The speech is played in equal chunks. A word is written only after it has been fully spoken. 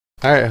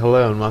Alright,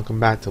 hello and welcome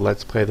back to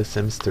Let's Play The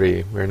Sims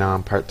 3. We're now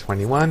on part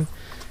 21,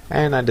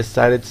 and I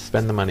decided to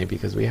spend the money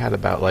because we had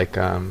about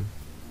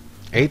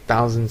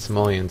 8,000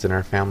 simoleons in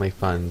our family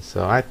funds,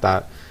 so I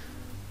thought,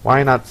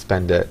 why not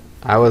spend it?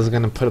 I was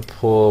going to put a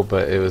pool,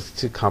 but it was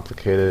too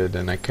complicated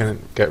and I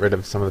couldn't get rid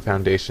of some of the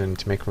foundation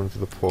to make room for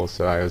the pool,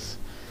 so I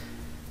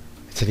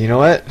said, you know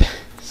what?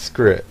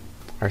 Screw it.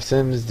 Our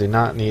Sims do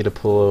not need a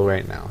pool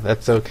right now.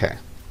 That's okay.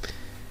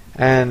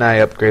 And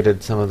I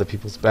upgraded some of the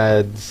people's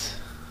beds.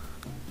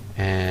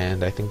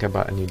 And I think I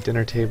bought a new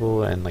dinner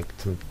table and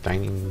some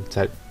dining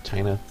set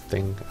china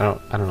thing. I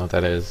don't know what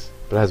that is,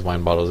 but it has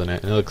wine bottles in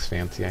it and it looks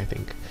fancy, I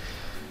think.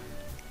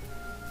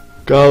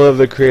 Gotta love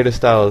the creative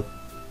style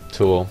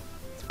tool.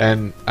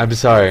 And I'm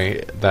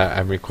sorry that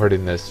I'm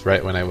recording this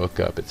right when I woke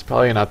up. It's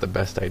probably not the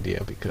best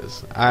idea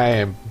because I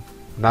am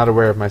not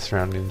aware of my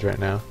surroundings right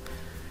now.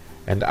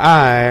 And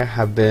I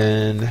have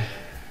been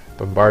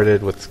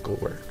bombarded with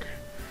schoolwork.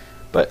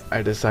 But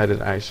I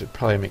decided I should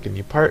probably make a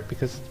new part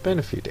because it's been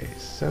a few days,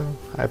 so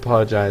I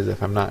apologize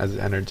if I'm not as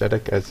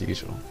energetic as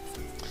usual.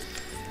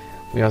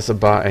 We also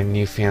bought a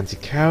new fancy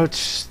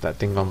couch. That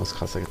thing almost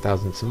cost like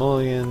 1,000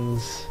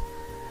 simoleons.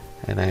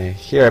 And I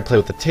play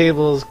with the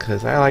tables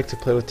because I like to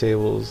play with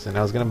tables. And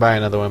I was going to buy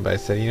another one, but I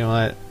said, you know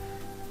what?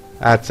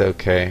 That's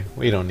okay.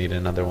 We don't need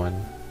another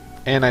one.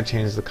 And I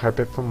changed the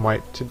carpet from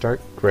white to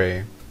dark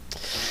gray.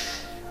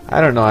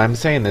 I don't know, I'm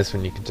saying this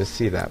when you can just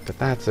see that, but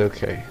that's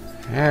okay.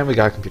 And we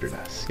got a computer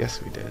desk.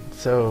 Yes, we did.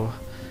 So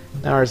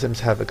now our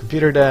Sims have a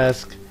computer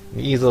desk, an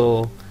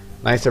easel,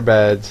 nicer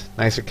beds,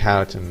 nicer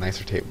couch, and a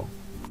nicer table.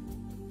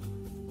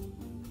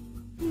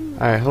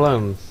 Alright,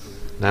 hello.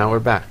 Now we're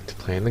back to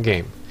playing the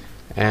game.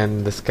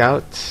 And the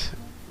scout,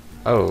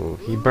 oh,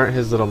 he burnt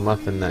his little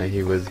muffin that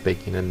he was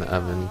baking in the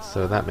oven,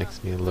 so that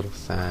makes me a little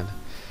sad.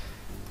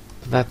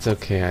 But that's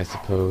okay, I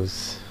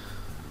suppose.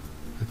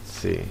 Let's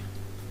see.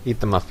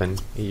 Eat the muffin.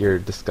 Eat your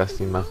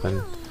disgusting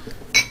muffin.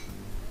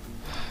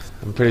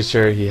 I'm pretty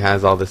sure he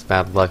has all this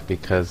bad luck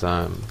because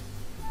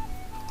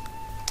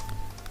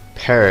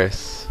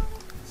Paris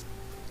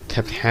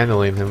kept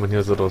handling him when he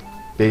was a little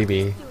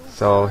baby,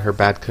 so her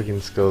bad cooking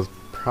skills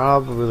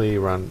probably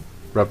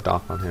rubbed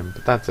off on him,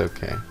 but that's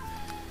okay.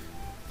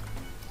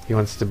 He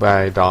wants to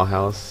buy a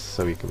dollhouse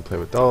so he can play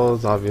with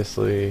dolls,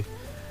 obviously.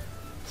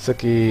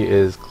 Suki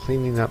is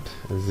cleaning up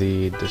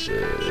the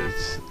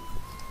dishes.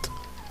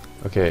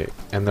 Okay,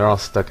 and they're all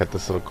stuck at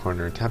this little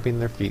corner,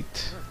 tapping their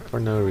feet for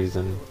no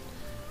reason.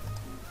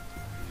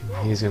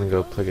 He's gonna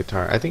go play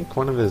guitar. I think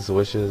one of his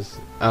wishes,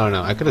 I don't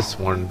know, I could have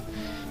sworn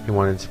he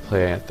wanted to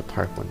play at the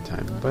park one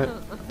time, but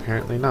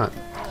apparently not.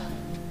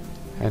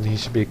 And he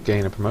should be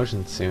getting a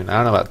promotion soon.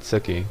 I don't know about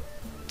Suki.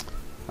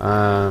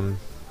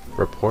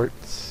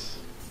 Reports?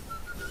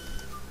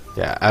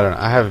 Yeah, I don't know.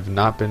 I have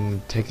not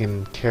been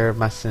taking care of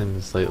my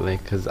Sims lately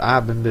because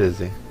I've been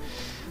busy.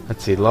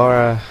 Let's see,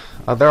 Laura.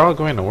 Oh, they're all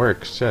going to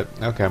work. Shit.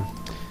 Okay.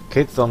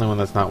 Kate's the only one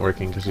that's not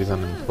working because she's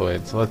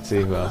unemployed. So let's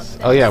see who else.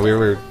 Oh yeah, we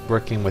were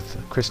working with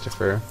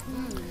Christopher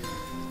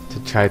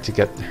to try to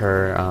get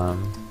her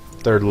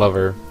third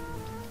lover.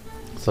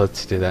 So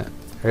let's do that.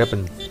 Hurry up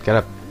and get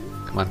up.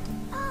 Come on.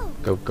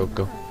 Go, go,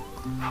 go.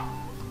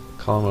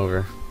 Call him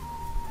over.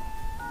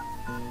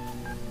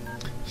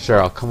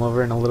 Sure, I'll come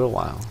over in a little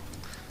while.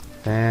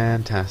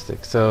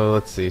 Fantastic. So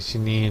let's see. She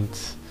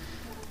needs...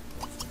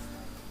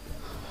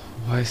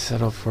 Why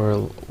settle for...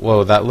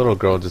 Whoa, that little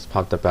girl just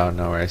popped up out of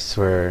nowhere. I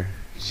swear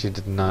she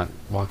did not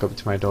walk up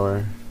to my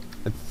door.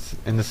 It's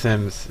in The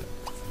Sims,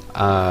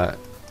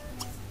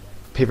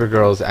 paper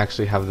girls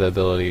actually have the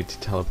ability to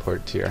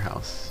teleport to your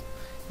house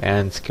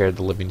and scare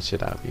the living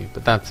shit out of you,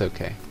 but that's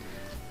okay.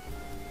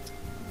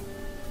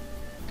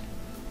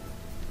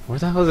 Where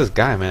the hell is this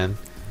guy, man?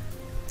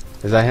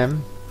 Is that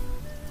him?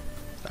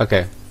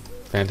 Okay,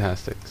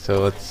 fantastic.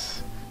 So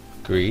let's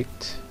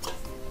greet.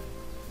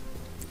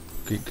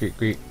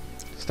 Greet.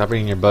 Stop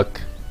reading your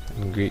book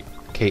and greet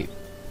Kate.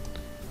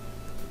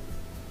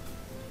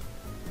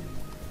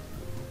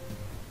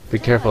 Be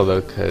careful though,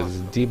 because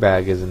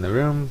D-Bag is in the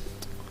room.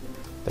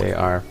 They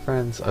are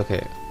friends.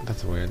 Okay,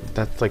 that's weird.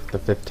 That's like the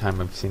 5th time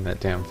I've seen that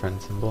damn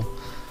friend symbol.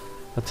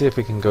 Let's see if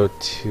we can go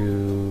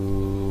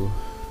to...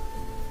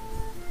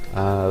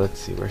 let's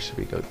see, where should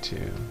we go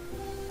to?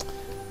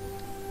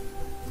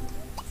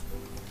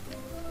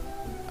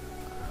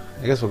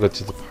 I guess we'll go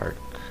to the park.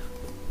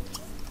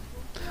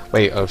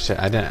 Wait, oh shit,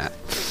 I didn't...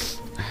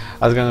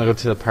 I was gonna go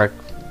to the park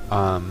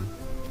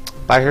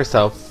by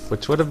herself,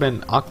 which would have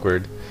been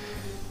awkward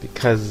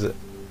because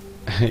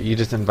you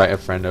just invite a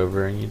friend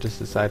over and you just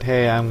decide,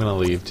 hey, I'm gonna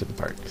leave to the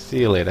park. See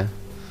you later.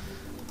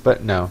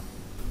 But no,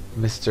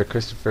 Mr.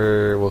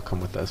 Christopher will come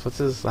with us. What's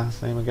his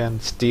last name again?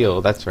 Steele,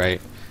 that's right.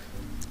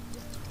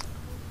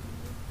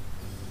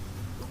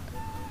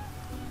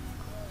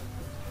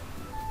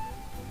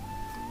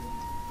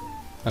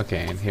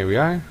 Okay, and here we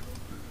are.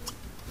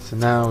 So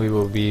now we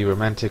will be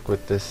romantic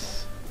with this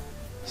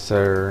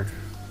sir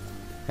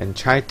and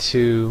try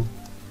to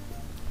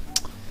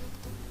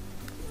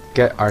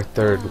get our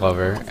third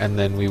lover, and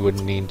then we would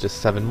need just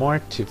 7 more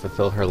to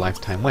fulfill her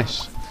lifetime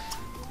wish.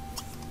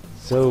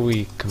 So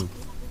we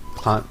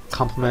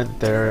compliment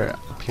their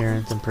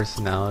appearance and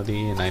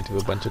personality, and I do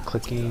a bunch of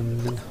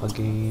clicking and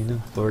hugging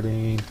and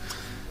flirting,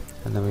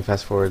 and then we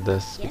fast forward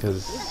this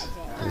because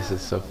this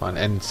is so fun.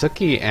 And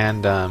Suki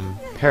and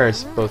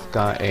Paris both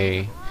got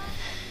a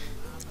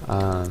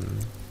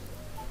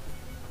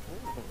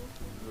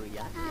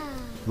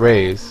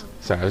raise.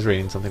 Sorry, I was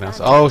reading something else.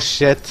 Oh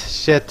shit.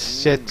 Okay,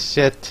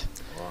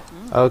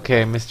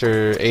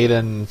 Mr.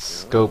 Aiden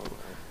Scope.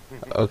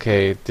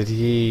 Okay,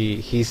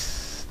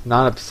 he's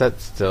not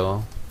upset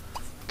still.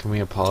 Can we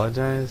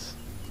apologize?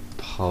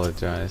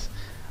 Apologize.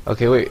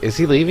 Okay, wait, is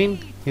he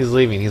leaving? He's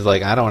leaving. He's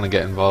like, I don't want to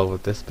get involved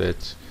with this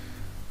bitch.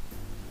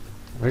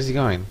 Where's he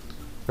going?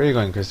 Where are you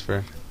going,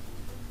 Christopher?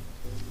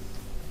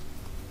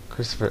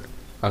 Christopher.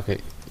 Okay.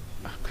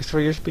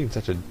 Christopher, you're being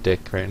such a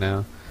dick right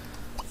now.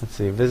 Let's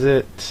see.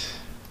 Visit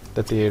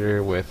the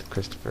theater with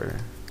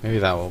Christopher. Maybe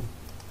that will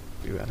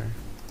be better.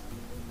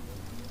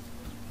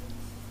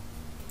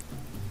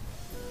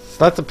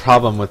 So that's a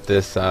problem with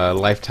this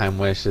lifetime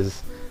wish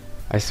is,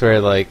 I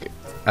swear, like,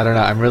 I don't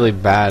know, I'm really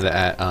bad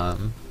at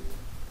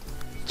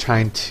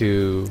trying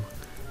to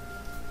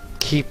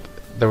keep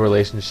the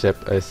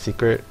relationship a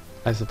secret,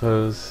 I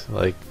suppose.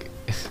 Like,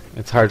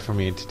 it's hard for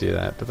me to do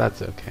that, but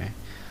that's okay.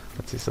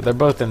 Let's see, so they're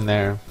both in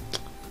there,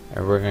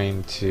 and we're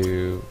going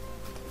to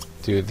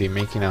do the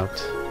making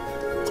out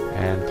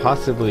and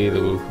possibly the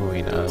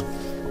woohooing of,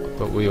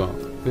 but we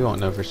won't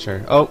know for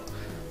sure. Oh,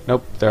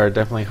 nope, there are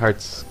definitely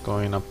hearts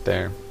going up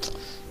there.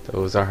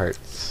 Those are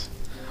hearts.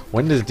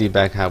 When does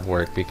D-Bag have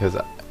work? Because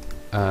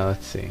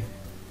let's see,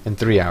 in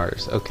 3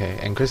 hours. Okay,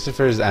 and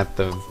Christopher's at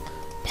the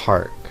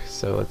park,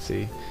 so let's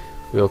see.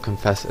 We'll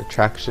confess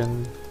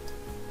attraction.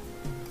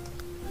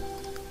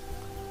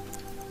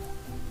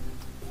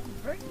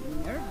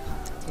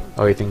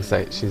 Oh, he thinks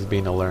that she's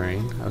being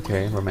alluring.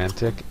 Okay,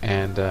 romantic.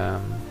 And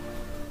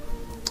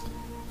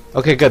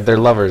okay, good, they're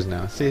lovers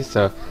now. See,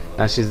 so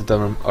now she's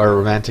the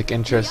romantic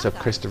interest of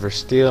Christopher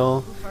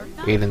Steele,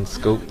 Aiden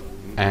Scope,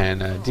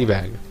 and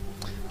D-Bag.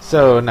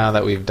 So now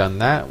that we've done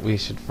that, we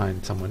should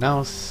find someone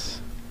else.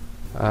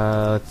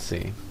 Let's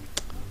see.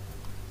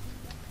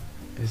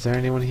 Is there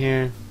anyone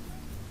here?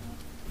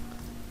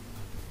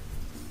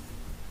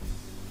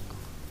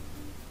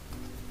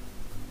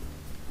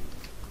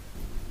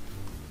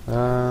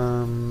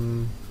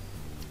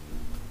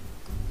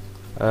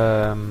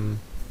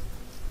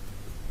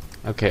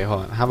 Okay,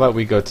 hold on. How about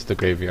we go to the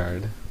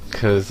graveyard?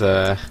 Because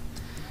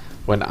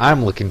when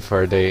I'm looking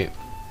for a date,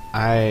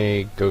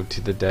 I go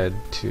to the dead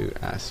to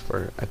ask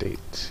for a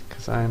date.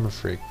 Because I'm a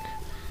freak.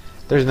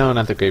 There's no one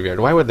at the graveyard.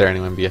 Why would there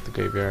anyone be at the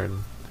graveyard?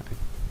 I'm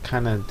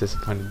kind of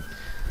disappointed.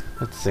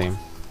 Let's see.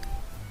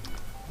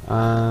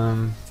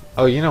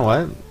 Oh, you know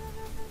what?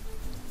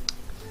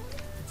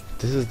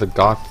 This is the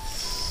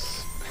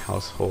Goth's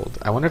household.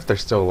 I wonder if they're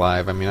still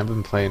alive. I mean, I've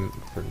been playing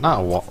for not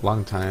a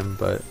long time,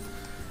 but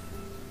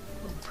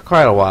for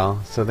quite a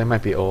while, so they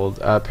might be old.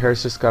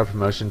 Paris just got a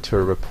promotion to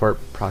a report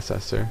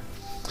processor,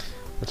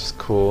 which is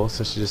cool.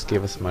 So she just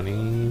gave us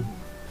money.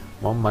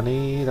 More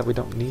money that we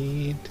don't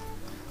need.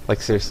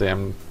 Like, seriously,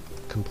 I'm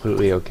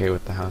completely okay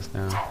with the house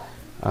now.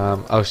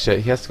 Oh shit,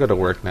 he has to go to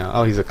work now.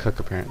 Oh, he's a cook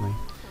apparently.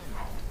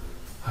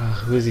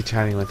 Who is he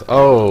chatting with?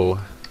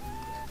 Oh!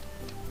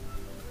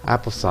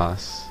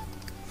 Applesauce.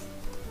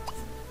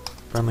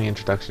 Friendly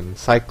introduction.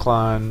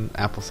 Cyclone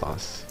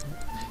applesauce.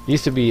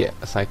 Used to be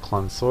a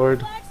cyclone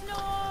sword.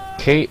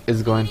 Kate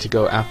is going to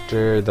go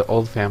after the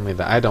old family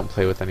that I don't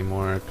play with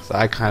anymore, because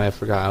I kind of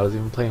forgot I was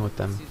even playing with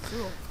them.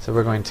 So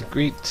we're going to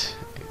greet,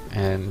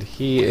 and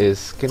he is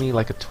skinny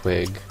like a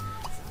twig.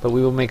 But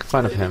we will make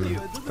fun of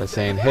him by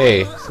saying,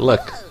 hey,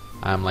 look,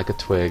 I'm like a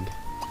twig.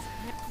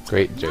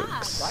 Great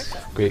jokes.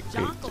 Great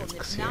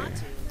jokes here.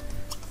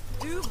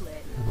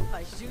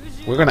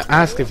 We're gonna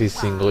ask if he's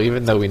single,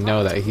 even though we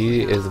know that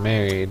he is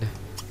married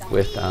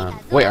with,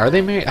 wait, are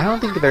they married? I don't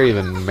think they're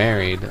even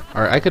married.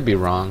 Or I could be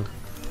wrong.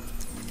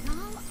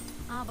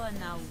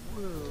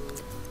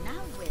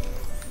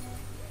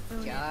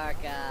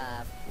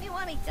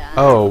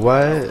 Oh,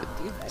 what?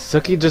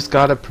 Suki just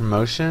got a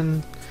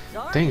promotion?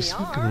 Dang, she's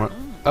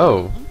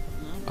oh,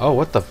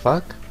 what the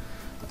fuck?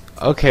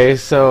 Okay,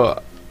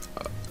 so,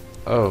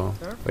 oh,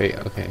 wait,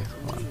 okay,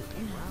 hold on.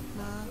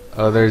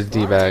 Oh, there's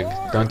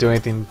D-Bag. Don't do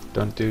anything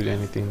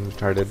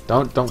retarded.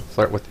 Don't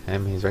flirt with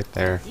him, he's right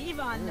there.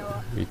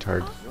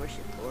 Retard.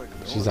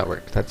 She's at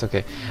work, that's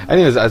okay.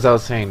 Anyways, as I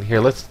was saying, here,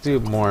 let's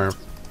do more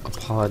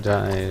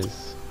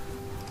apologize,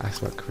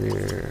 ask about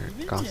career,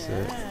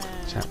 gossip,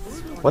 chat.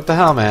 What the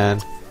hell,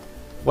 man?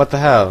 What the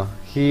hell?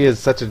 He is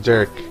such a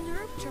jerk.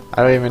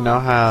 I don't even know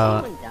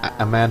how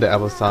Amanda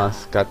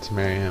Applesauce got to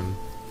marry him.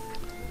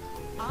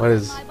 What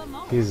is...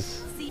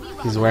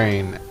 He's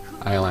wearing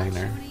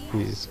eyeliner.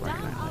 He's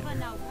wearing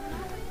eyeliner.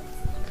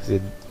 'Cause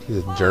he's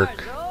a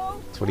jerk.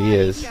 That's what he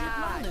is.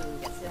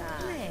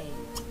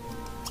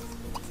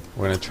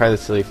 We're gonna try the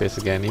silly face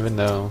again, even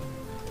though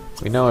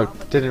we know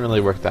it didn't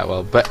really work that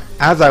well. But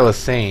as I was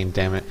saying,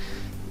 damn it,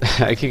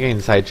 I keep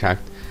getting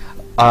sidetracked.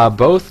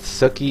 Both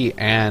Suki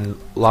and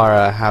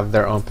Lara have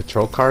their own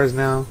patrol cars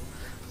now.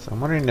 So So I'm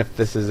wondering if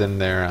this is in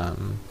their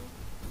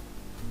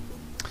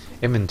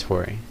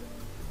inventory.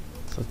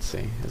 So let's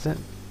see. Is it?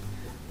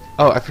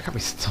 Oh, I forgot we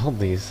stole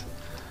these.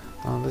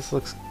 Oh, this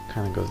looks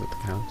kind of goes with the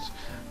couch.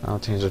 I'll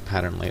change the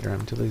pattern later.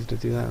 I'm too lazy to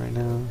do that right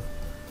now.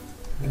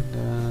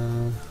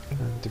 And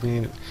do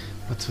we need?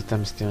 What's with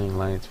them stealing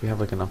lights? We have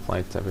like enough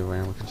lights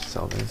everywhere. We can just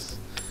sell this.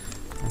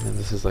 And then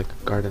this is like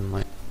a garden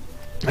light.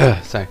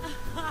 Sorry.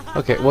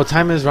 Okay. Well,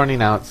 time is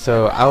running out,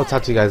 so I'll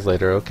talk to you guys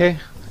later. Okay.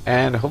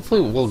 And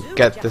hopefully we'll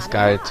get this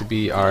guy to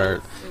be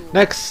our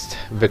next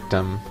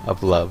victim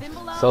of love.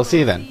 So I'll see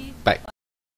you then. Bye.